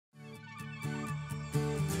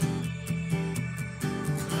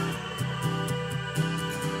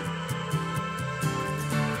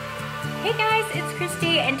Hey guys, it's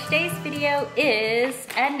Christy and today's video is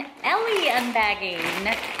an Ellie unbagging.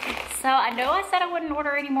 So I know I said I wouldn't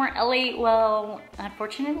order any more Ellie. Well,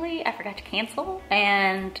 unfortunately I forgot to cancel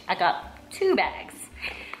and I got 2 bags.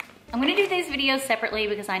 I'm gonna do these videos separately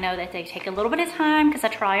because I know that they take a little bit of time because I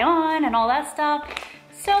try on and all that stuff.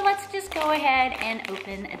 So let's just go ahead and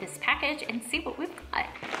open this package and see what we've got.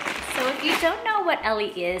 So if you don't know what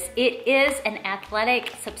Ellie is, it is an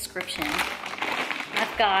athletic subscription.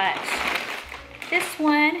 I've got, this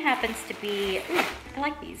one happens to be, ooh, I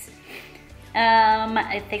like these.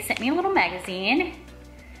 They sent me a little magazine.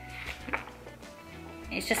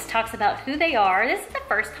 It just talks about who they are. This is the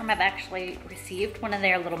first time I've actually received one of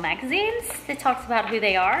their little magazines that talks about who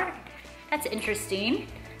they are. That's interesting.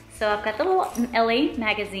 So I've got the little Ellie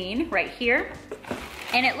magazine right here.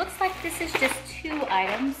 And it looks like this is just 2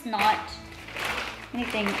 items, not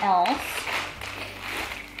anything else.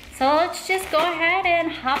 So let's just go ahead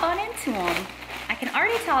and hop on into them. I can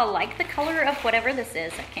already tell I like the color of whatever this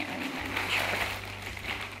is. I can't really remember.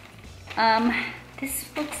 Sure. This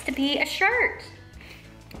looks to be a shirt.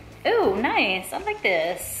 Ooh, nice. I like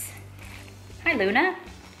this. Hi, Luna.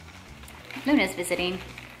 Luna's visiting.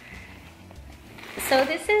 So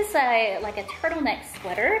this is like a turtleneck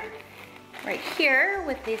sweater right here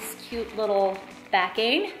with this cute little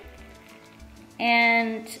backing.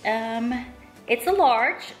 And it's a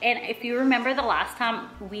large, and if you remember the last time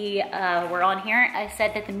we were on here, I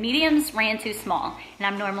said that the mediums ran too small, and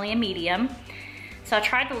I'm normally a medium. So I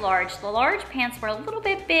tried the large. The large pants were a little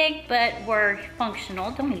bit big, but were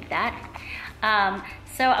functional. Don't eat that.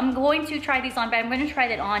 So I'm going to try these on, but I'm going to try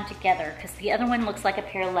that on together because the other one looks like a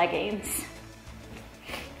pair of leggings.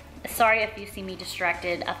 Sorry if you see me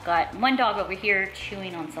distracted. I've got one dog over here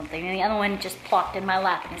chewing on something, and the other one just plopped in my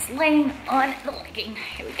lap and is laying on the legging.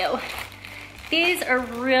 Here we go. These are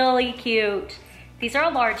really cute. These are a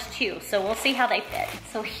large too, so we'll see how they fit.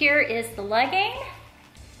 So here is the legging.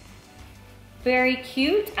 Very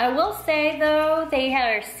cute. I will say though, they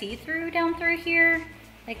are see-through down through here.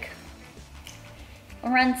 Like,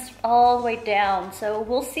 runs all the way down. So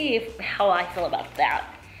we'll see how I feel about that.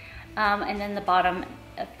 And then the bottom,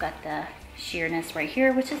 I've got the sheerness right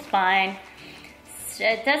here, which is fine. So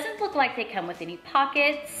it doesn't look like they come with any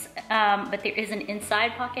pockets, but there is an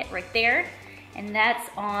inside pocket right there. And that's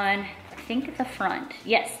on, I think, the front.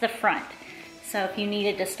 Yes, the front. So if you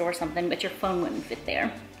needed to store something, but your phone wouldn't fit there.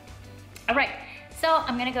 All right, so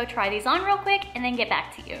I'm gonna go try these on real quick and then get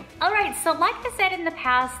back to you. All right, so like I said in the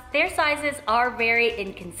past, their sizes are very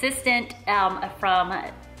inconsistent from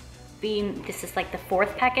being, this is like the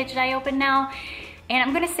 4th package that I opened now. And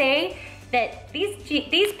I'm gonna say that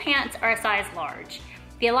these pants are a size large.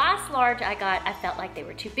 The last large I got, I felt like they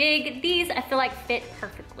were too big. These I feel like fit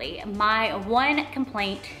perfectly. My one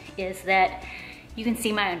complaint is that you can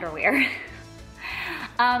see my underwear.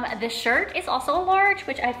 The shirt is also a large,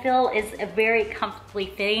 which I feel is very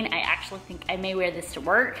comfortably fitting. I actually think I may wear this to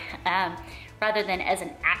work rather than as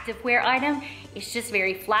an active wear item. It's just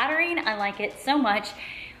very flattering. I like it so much.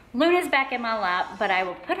 Luna's back in my lap, but I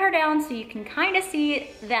will put her down so you can kind of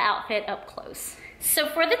see the outfit up close. So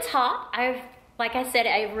for the top, like I said,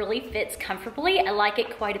 it really fits comfortably. I like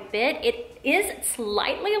it quite a bit. It is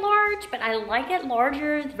slightly large, but I like it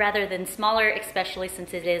larger rather than smaller, especially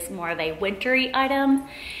since it is more of a wintry item.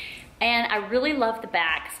 And I really love the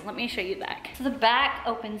back, so let me show you the back. So the back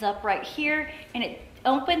opens up right here, and it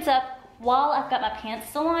opens up while I've got my pants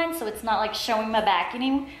still on, so it's not like showing my back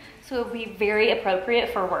anymore. So it would be very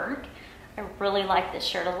appropriate for work. I really like this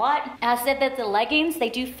shirt a lot. I said that the leggings, they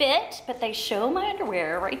do fit, but they show my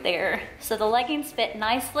underwear right there. So the leggings fit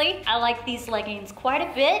nicely. I like these leggings quite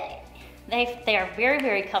a bit. They are very,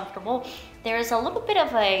 very comfortable. There's a little bit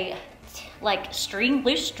of a like string,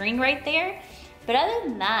 loose string right there. But other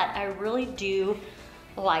than that, I really do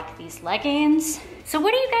like these leggings. So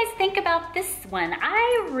what do you guys think about this one?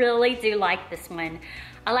 I really do like this one.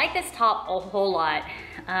 I like this top a whole lot.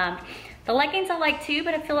 The leggings I like too,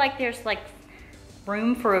 but I feel like there's like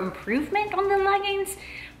room for improvement on the leggings,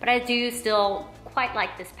 but I do still quite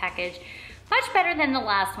like this package. Much better than the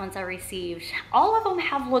last ones I received. All of them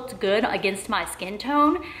have looked good against my skin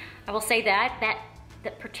tone. I will say that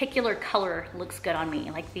particular color looks good on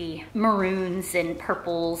me, like the maroons and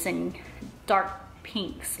purples and dark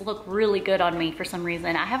pinks look really good on me for some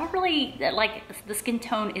reason. I have a really, like, the skin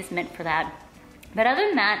tone is meant for that. But other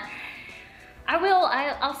than that,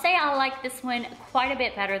 I'll say I like this one quite a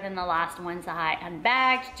bit better than the last ones I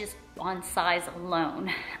unbagged, just on size alone.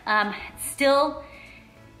 Still,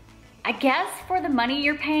 I guess for the money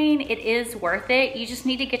you're paying, it is worth it. You just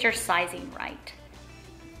need to get your sizing right.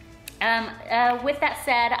 With that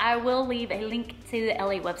said, I will leave a link to the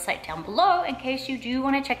Ellie website down below in case you do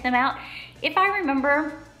want to check them out. If I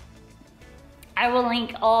remember, I will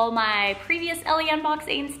link all my previous Ellie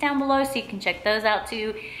unboxings down below so you can check those out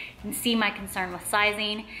too and see my concern with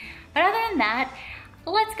sizing. But other than that,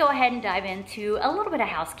 let's go ahead and dive into a little bit of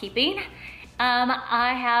housekeeping.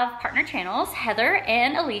 I have partner channels, Heather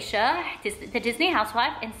and Alicia, the Disney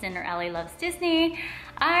Housewife, and Cinder Ellie Loves Disney.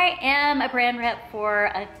 I am a brand rep for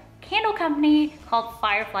a candle company called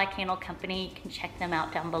FireFly Candle Co. You can check them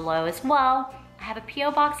out down below as well. I have a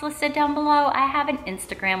PO box listed down below. I have an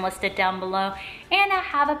Instagram listed down below, and I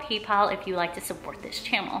have a PayPal if you like to support this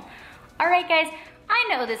channel. All right, guys. I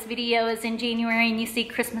know this video is in January and you see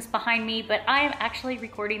Christmas behind me, but I am actually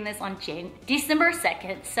recording this on December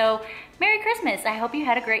 2nd. So Merry Christmas. I hope you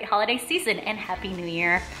had a great holiday season and Happy New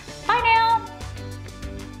Year. Bye now.